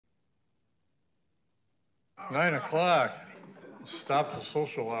9 o'clock. Stop the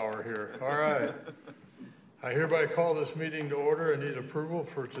social hour here. All right. I hereby call this meeting to order and need approval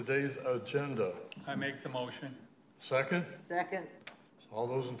for today's agenda. I make the motion. Second? Second. All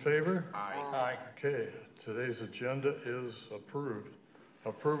those in favor? Aye. Okay, today's agenda is approved.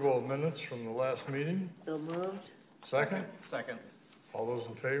 Approval of minutes from the last meeting. So moved. Second? Second. All those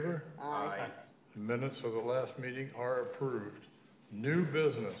in favor? Aye. The minutes of the last meeting are approved. New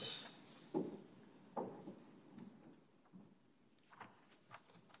business.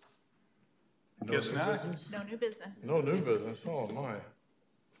 No Guess new not. business? No new business. No new business, oh my.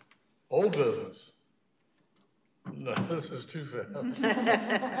 Old business. No, this is too fast.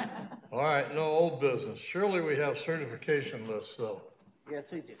 All right, no old business. Surely we have certification lists though.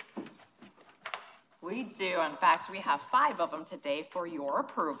 Yes, we do. We do. In fact, we have 5 of them today for your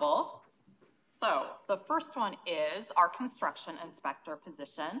approval. So the first one is our construction inspector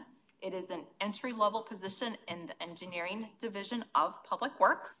position. It is an entry-level position in the engineering division of Public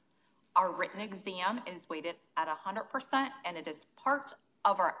Works. Our written exam is weighted at 100%, and it is part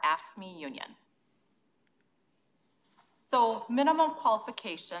of our AFSCME union. So minimum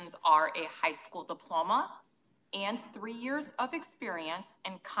qualifications are a high school diploma and 3 years of experience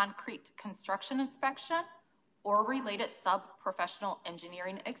in concrete construction inspection or related sub-professional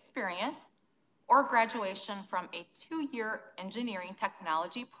engineering experience, or graduation from a 2-year engineering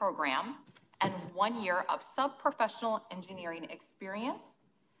technology program and 1 year of sub-professional engineering experience.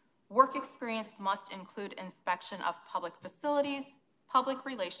 Work experience must include inspection of public facilities, public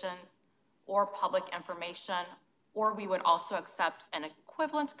relations, or public information, or we would also accept an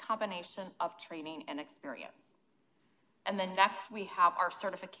equivalent combination of training and experience. And then next we have our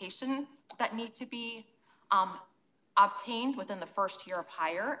certifications that need to be obtained within the first year of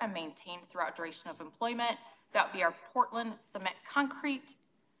hire and maintained throughout duration of employment. That would be our Portland Cement Concrete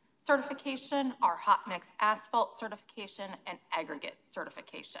certification, our Hot Mix Asphalt certification, and aggregate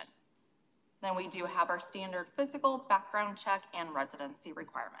certification. Then we do have our standard physical, background check, and residency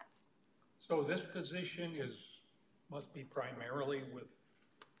requirements. So this position must be primarily with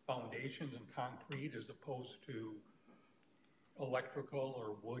foundations and concrete as opposed to electrical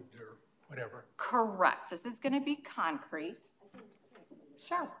or wood or whatever. Correct. This is going to be concrete.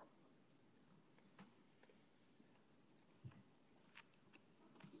 Sure.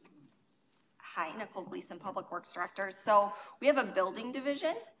 Hi, Nicole Gleason, Public Works Director. So we have a building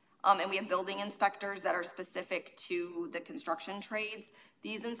division, and we have building inspectors that are specific to the construction trades.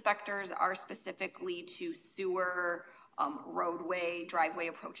 These inspectors are specifically to sewer, roadway, driveway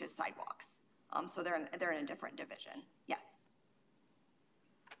approaches, sidewalks. So they're in a different division. Yes.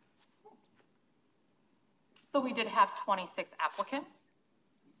 So we did have 26 applicants.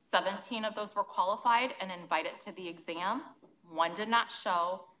 17 of those were qualified and invited to the exam. 1 did not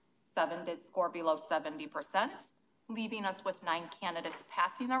show. 7 did score below 70%, leaving us with 9 candidates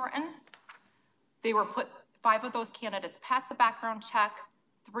passing the written. 5 of those candidates passed the background check.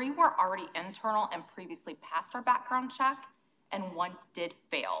 3 were already internal and previously passed our background check, and 1 did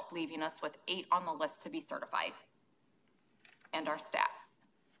fail, leaving us with 8 on the list to be certified. And our stats.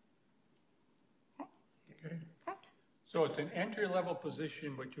 Okay. Okay. So it's an entry-level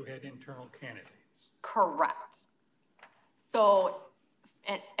position, but you had internal candidates. Correct. So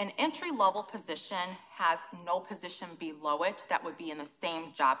an entry-level position has no position below it that would be in the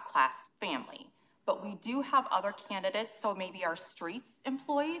same job class family. But we do have other candidates, so maybe our streets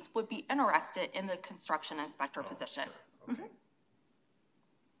employees would be interested in the construction inspector position. Sure. Okay.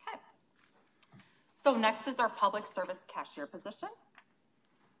 Okay. So next is our public service cashier position.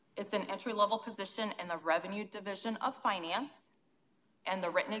 It's an entry-level position in the revenue division of finance, and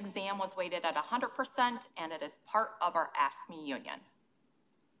the written exam was weighted at 100%, and it is part of our AFSCME union.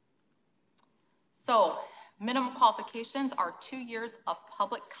 So minimum qualifications are 2 years of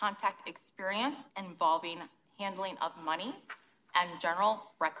public contact experience involving handling of money and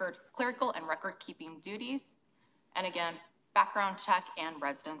general clerical and record keeping duties. And again, background check and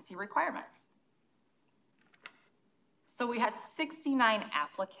residency requirements. So we had 69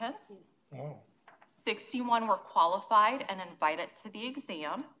 applicants. Wow. 61 were qualified and invited to the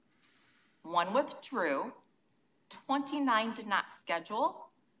exam. 1 withdrew. 29 did not schedule.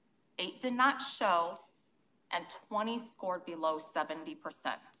 8 did not show, and 20 scored below 70%.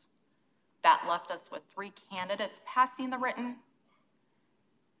 That left us with 3 candidates passing the written,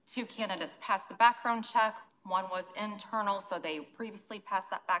 2 candidates passed the background check, 1 was internal, so they previously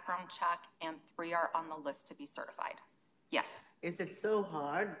passed that background check, and 3 are on the list to be certified. Yes? Is it so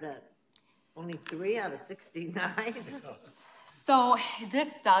hard that only 3 out of 69? So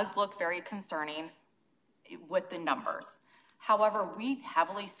this does look very concerning with the numbers. However, we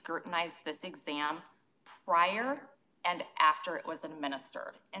heavily scrutinized this exam prior and after it was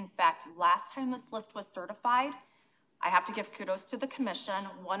administered. In fact, last time this list was certified, I have to give kudos to the commission.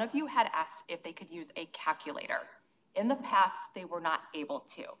 One of you had asked if they could use a calculator. In the past, they were not able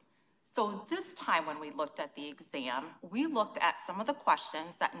to. So this time when we looked at the exam, we looked at some of the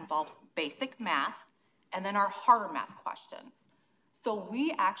questions that involved basic math and then our harder math questions. So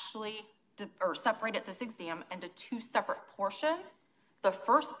we actually separated this exam into two separate portions. The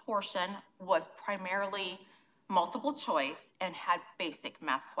first portion was primarily multiple choice and had basic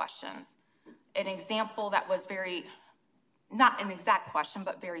math questions. An example that was not an exact question,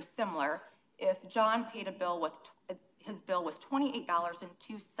 but very similar. If John paid a bill with, his bill was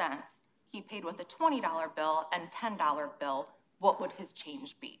 $28.02, he paid with a $20 bill and $10 bill, what would his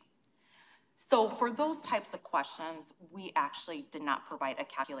change be? So for those types of questions, we actually did not provide a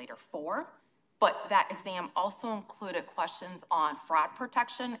calculator for, but that exam also included questions on fraud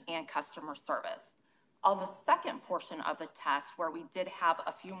protection and customer service. On the second portion of the test, where we did have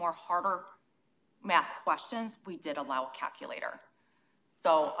a few more harder math questions, we did allow a calculator.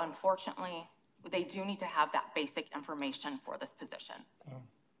 So unfortunately, they do need to have that basic information for this position.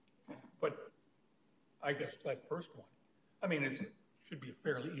 But I guess that first one, I mean, it should be a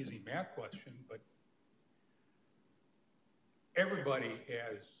fairly easy math question, but everybody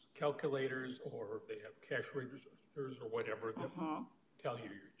has calculators or they have cash registers or whatever that tell you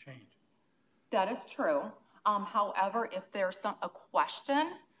your change. That is true. However, if there's a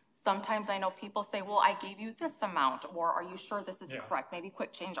question, sometimes I know people say, well, I gave you this amount, or are you sure this is correct? Maybe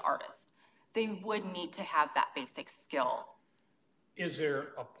quick change artist. They would need to have that basic skill. Is there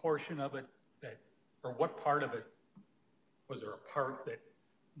a portion of it that, or what part of it, was there a part that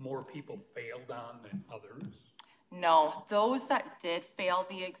more people failed on than others? No, those that did fail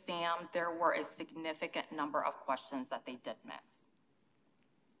the exam, there were a significant number of questions that they did miss.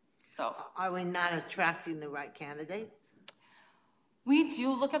 So Are we not attracting the right candidates? we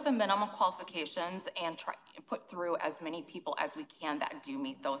do look at the minimum qualifications and try and put through as many people as we can that do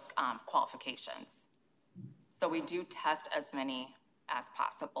meet those qualifications. So we do test as many as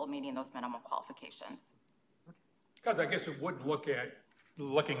possible, meeting those minimum qualifications. Because I guess it would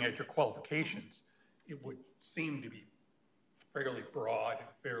looking at your qualifications, it would seem to be fairly broad and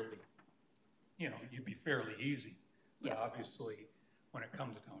fairly, you'd be fairly easy. But Yes. obviously, when it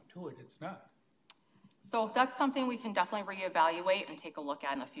comes down to it, it's not. So that's something we can definitely reevaluate and take a look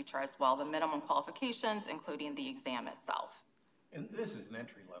at in the future as well, the minimum qualifications, including the exam itself. And this is an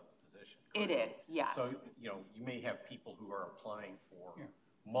entry-level position. It correct? is, yes. So, you may have people who are applying for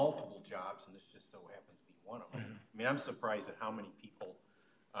multiple jobs, and this just so happens to be one of them. I mean, I'm surprised at how many people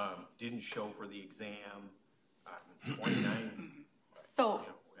didn't show for the exam. 29, So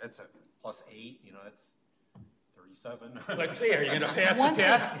that's a +8, that's 37. Let's see, are you gonna pass One the thing-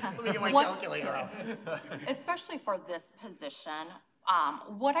 test? Let me get my One- calculator out. especially for this position,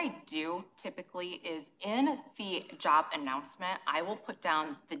 what I do typically is in the job announcement, I will put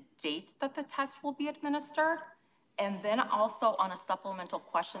down the date that the test will be administered. And then also on a supplemental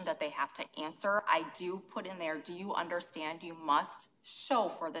question that they have to answer, I do put in there, do you understand you must show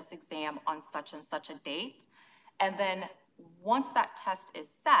for this exam on such and such a date? And then once that test is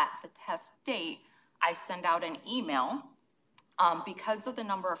set, the test date, I send out an email. Because of the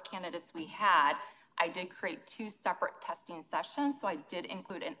number of candidates we had, I did create two separate testing sessions, so I did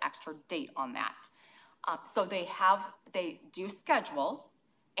include an extra date on that. So they do schedule,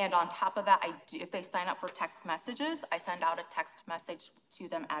 and on top of that, if they sign up for text messages, I send out a text message to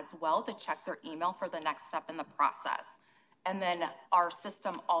them as well to check their email for the next step in the process. And then our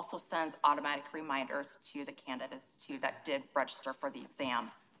system also sends automatic reminders to the candidates too that did register for the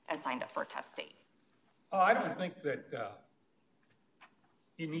exam and signed up for a test date. I don't think that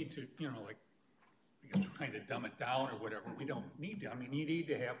you need to, I guess trying to dumb it down or whatever. We don't need to. I mean, you need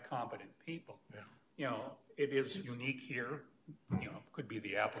to have competent people. It is unique here, could be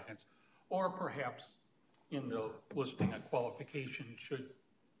the applicants, or perhaps in the listing of qualifications should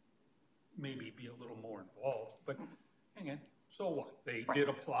maybe be a little more involved. But again, so what? They did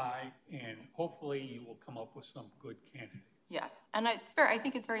apply, and hopefully you will come up with some good candidates. Yes, and I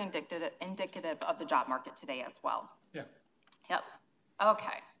think it's very indicative of the job market today as well. Yeah. Yep,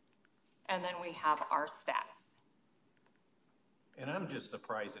 okay. And then we have our stats. And I'm just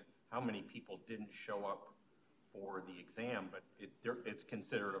surprised at how many people didn't show up for the exam, but it's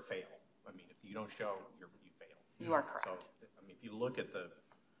considered a fail. I mean, if you don't show, you fail. You are correct. So, I mean, if you look at the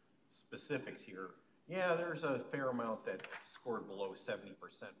specifics here, there's a fair amount that scored below 70%,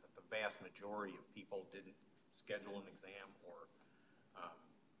 but the vast majority of people didn't schedule an exam or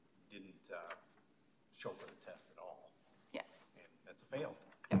didn't show for the test at all. Yes. And that's a fail.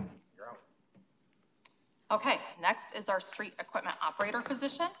 You're out. Okay, next is our street equipment operator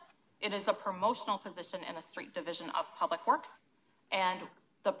position. It is a promotional position in the street division of Public Works, and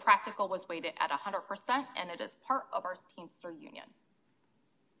the practical was weighted at 100%, and it is part of our Teamster union.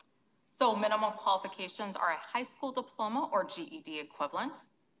 So minimum qualifications are a high school diploma or GED equivalent,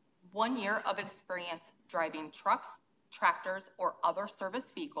 1 year of experience driving trucks, tractors, or other service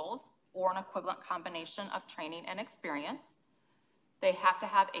vehicles, or an equivalent combination of training and experience. They have to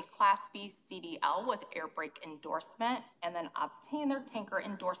have a Class B CDL with air brake endorsement, and then obtain their tanker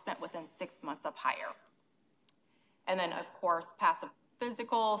endorsement within 6 months of hire. And then, of course, pass a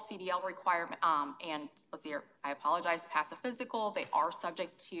physical CDL requirement, and let's see here, I apologize, pass a physical. They are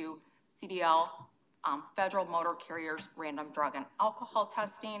subject to CDL, federal motor carriers, random drug and alcohol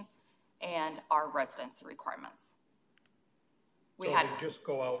testing, and our residency requirements. So they just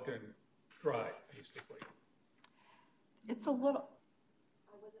go out and drive, basically. It's a little.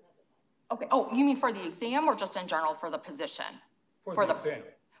 Okay, oh, you mean for the exam or just in general for the position? For the exam.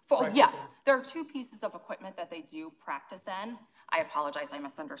 Yes, there are 2 pieces of equipment that they do practice in. I apologize, I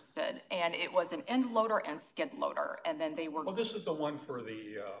misunderstood. And it was an end loader and skid loader, and then they were. Well, this is the one for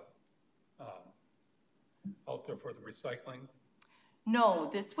the, out there for the recycling? No,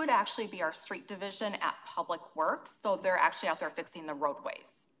 this would actually be our street division at Public Works, so they're actually out there fixing the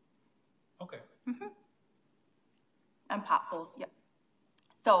roadways. Okay. And potholes, yep.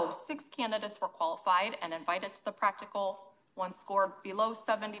 So 6 candidates were qualified and invited to the practical. 1 scored below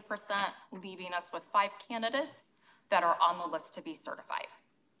 70%, leaving us with 5 candidates that are on the list to be certified.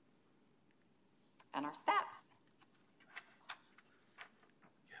 And our stats.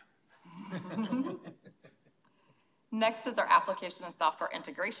 Next is our application and software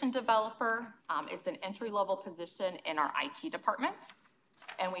integration developer. It's an entry-level position in our IT department.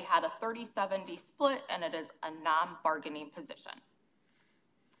 And we had a 30-70 split, and it is a non-bargaining position.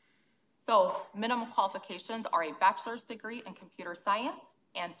 So minimum qualifications are a bachelor's degree in computer science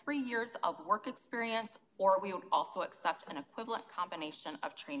and 3 years of work experience, or we would also accept an equivalent combination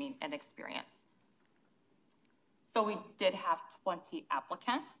of training and experience. So we did have 20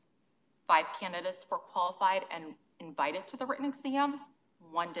 applicants. 5 candidates were qualified and invited to the written exam.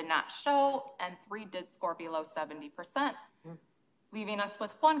 1 did not show, and 3 did score below 70%, leaving us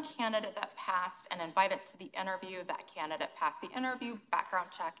with 1 candidate that passed and invited to the interview. That candidate passed the interview,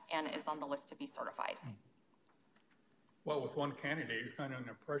 background check, and is on the list to be certified. Well, with 1 candidate, you're kind of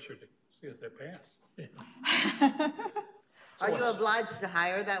under pressure to see if they pass. Are you obliged to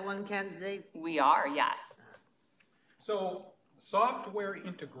hire that 1 candidate? We are, yes. So software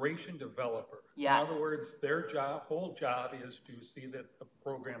integration developer. Yes. In other words, their whole job is to see that the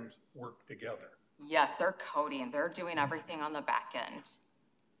programs work together. Yes, they're coding. They're doing everything on the back end.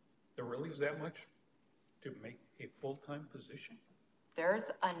 There really is that much to make a full-time position?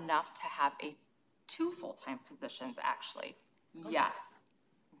 There's enough to have 2 full-time positions, actually. Yes.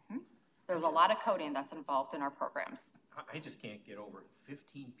 There's a lot of coding that's involved in our programs. I just can't get over it.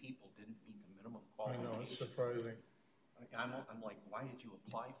 15 people didn't meet the minimum I qualifications. know, it's surprising. I'm like, why did you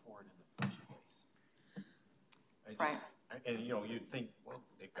apply for it in the first place? Right. And you know, you'd think, well,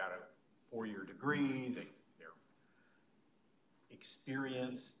 they've got a 4-year degree, they're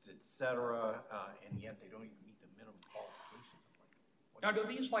experienced, etc., and yet they don't even meet the minimum qualifications. Now, do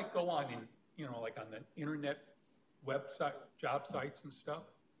these like go on in, you know, like on the internet website, job sites and stuff?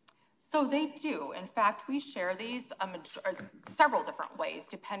 So they do. In fact, we share these several different ways,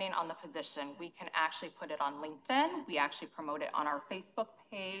 depending on the position. We can actually put it on LinkedIn. We actually promote it on our Facebook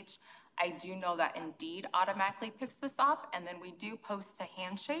page. I do know that Indeed automatically picks this up, and then we do post to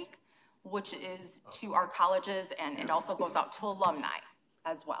Handshake, which is to our colleges, and it also goes out to alumni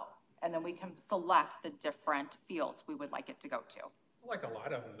as well. And then we can select the different fields we would like it to go to. Like a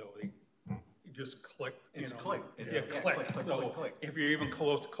lot of them, though, you just click, you It's know. click. Yeah, click. So click. if you're even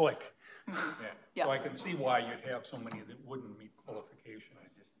close, click. Yeah. So I can see why you'd have so many that wouldn't meet qualifications.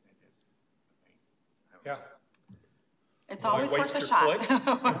 Yeah. It's Why always worth waste a your shot.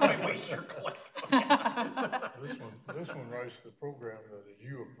 click? Why waste your click? This one writes the program that as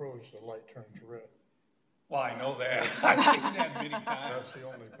you approach, the light turns red. Well, I know that. I've seen that many times. That's the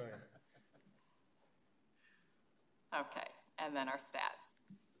only thing. Okay, and then our stats.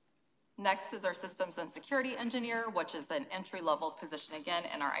 Next is our systems and security engineer, which is an entry-level position again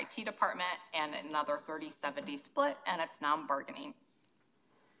in our IT department, and another 30-70 split, and it's non-bargaining.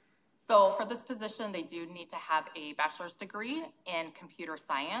 So for this position, they do need to have a bachelor's degree in computer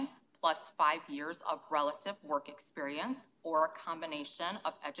science plus 5 years of relative work experience, or a combination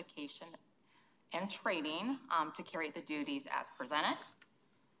of education and training to carry the duties as presented.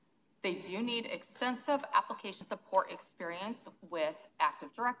 They do need extensive application support experience with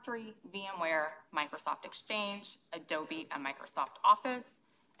Active Directory, VMware, Microsoft Exchange, Adobe, and Microsoft Office,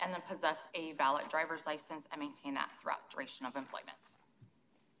 and then possess a valid driver's license and maintain that throughout duration of employment.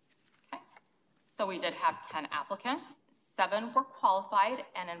 Okay. So we did have 10 applicants. 7 were qualified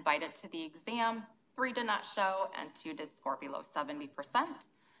and invited to the exam. 3 did not show, and 2 did score below 70%,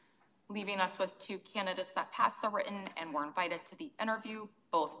 leaving us with 2 candidates that passed the written and were invited to the interview.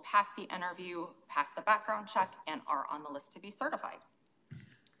 Both passed the interview, passed the background check, and are on the list to be certified.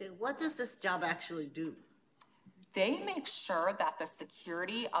 Okay, what does this job actually do? They make sure that the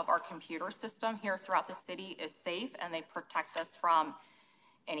security of our computer system here throughout the city is safe, and they protect us from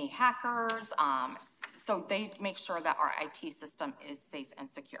any hackers. So they make sure that our IT system is safe and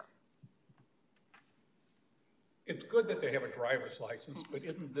secure. It's good that they have a driver's license, but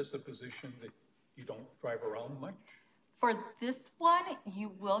isn't this a position that you don't drive around much? For this one,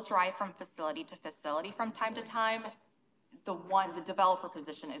 you will drive from facility to facility from time to time. The developer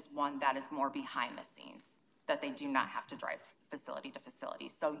position is one that is more behind the scenes, that they do not have to drive facility to facility.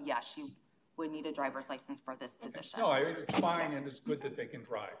 So yes, you would need a driver's license for this position. No, it's fine, and it's good that they can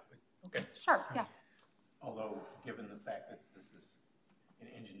drive, but, okay. Sure, yeah. Although, given the fact that this is an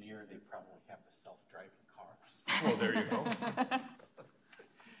engineer, they probably have the self-driving cars. Well, there you go.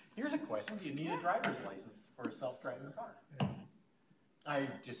 Here's a question, do you need a driver's license for a self-driving car? I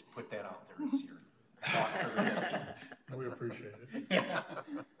just put that out there as your thought for the day. We appreciate it.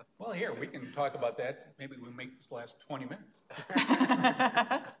 Well, here, we can talk about that. Maybe we make this last 20 minutes.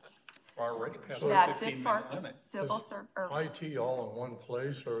 We're already past the That's it 15-minute for limit. civil Is or IT all in one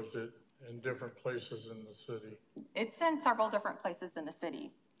place, or is it in different places in the city? it's in several different places in the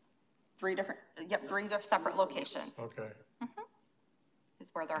city. 3 separate locations Okay. is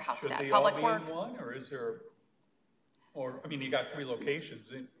where they're housed Should at. they all Public be in Works. one, or is there, or, I mean, you got 3 locations.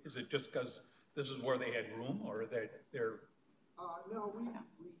 Is it just because this is where they had room, or that they're, No, we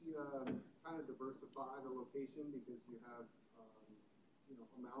kind of diversify the location because you have,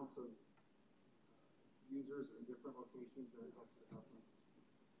 amounts of users in different locations and it helps to have them.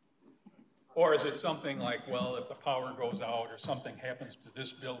 or is it something like, well, if the power goes out or something happens to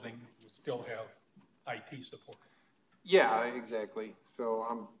this building, we still have IT support? Yeah, exactly. So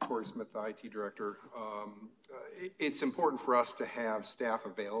I'm Corey Smith, the IT director. It's important for us to have staff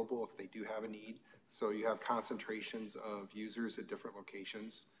available if they do have a need. So you have concentrations of users at different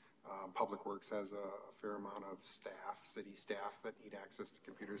locations. Public Works has a fair amount of staff, city staff that need access to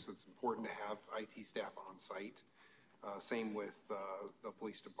computers. So it's important to have IT staff on site. Same with the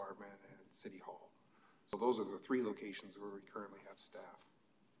police department and City Hall. So those are the 3 locations where we currently have staff.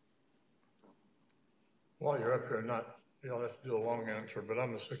 While you're up here, you don't have to do a long answer, but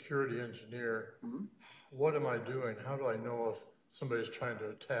I'm a security engineer. What am I doing? How do I know if somebody's trying to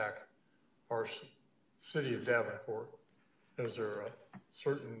attack our city of Davenport? Is there a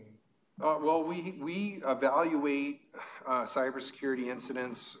certain... Well, we evaluate cybersecurity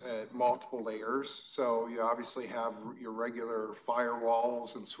incidents at multiple layers. So you obviously have your regular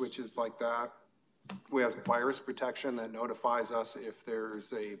firewalls and switches like that. We have virus protection that notifies us if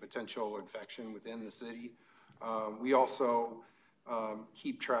there's a potential infection within the city. We also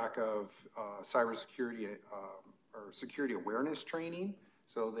keep track of cybersecurity or security awareness training.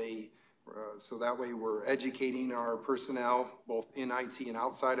 So so that way we're educating our personnel, both in IT and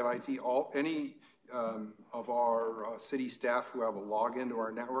outside of IT. Any of our city staff who have a login to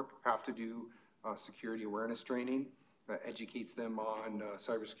our network have to do security awareness training that educates them on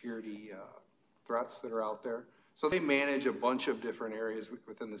cybersecurity threats that are out there. So they manage a bunch of different areas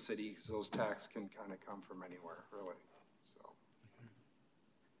within the city because those attacks can kind of come from anywhere, really. So,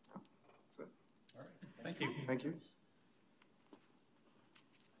 yeah, that's it. All right, thank you. Thank you.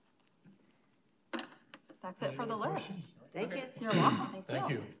 That's it for the list. Thank you. You're welcome. Thank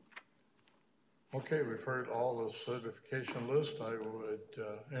you. Okay, we've heard all the certification list. I would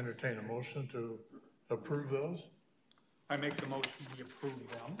entertain a motion to approve those. I make the motion we approve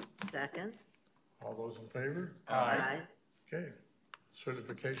them. Second? All those in favor? Aye. Okay,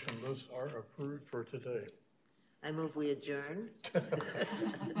 certification lists are approved for today. I move we adjourn.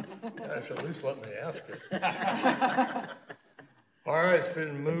 Gosh, at least let me ask it. All right, it's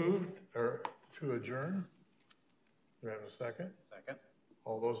been moved to adjourn. Do we have a second? Second.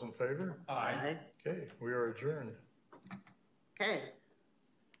 All those in favor? Aye. Okay, we are adjourned. Okay.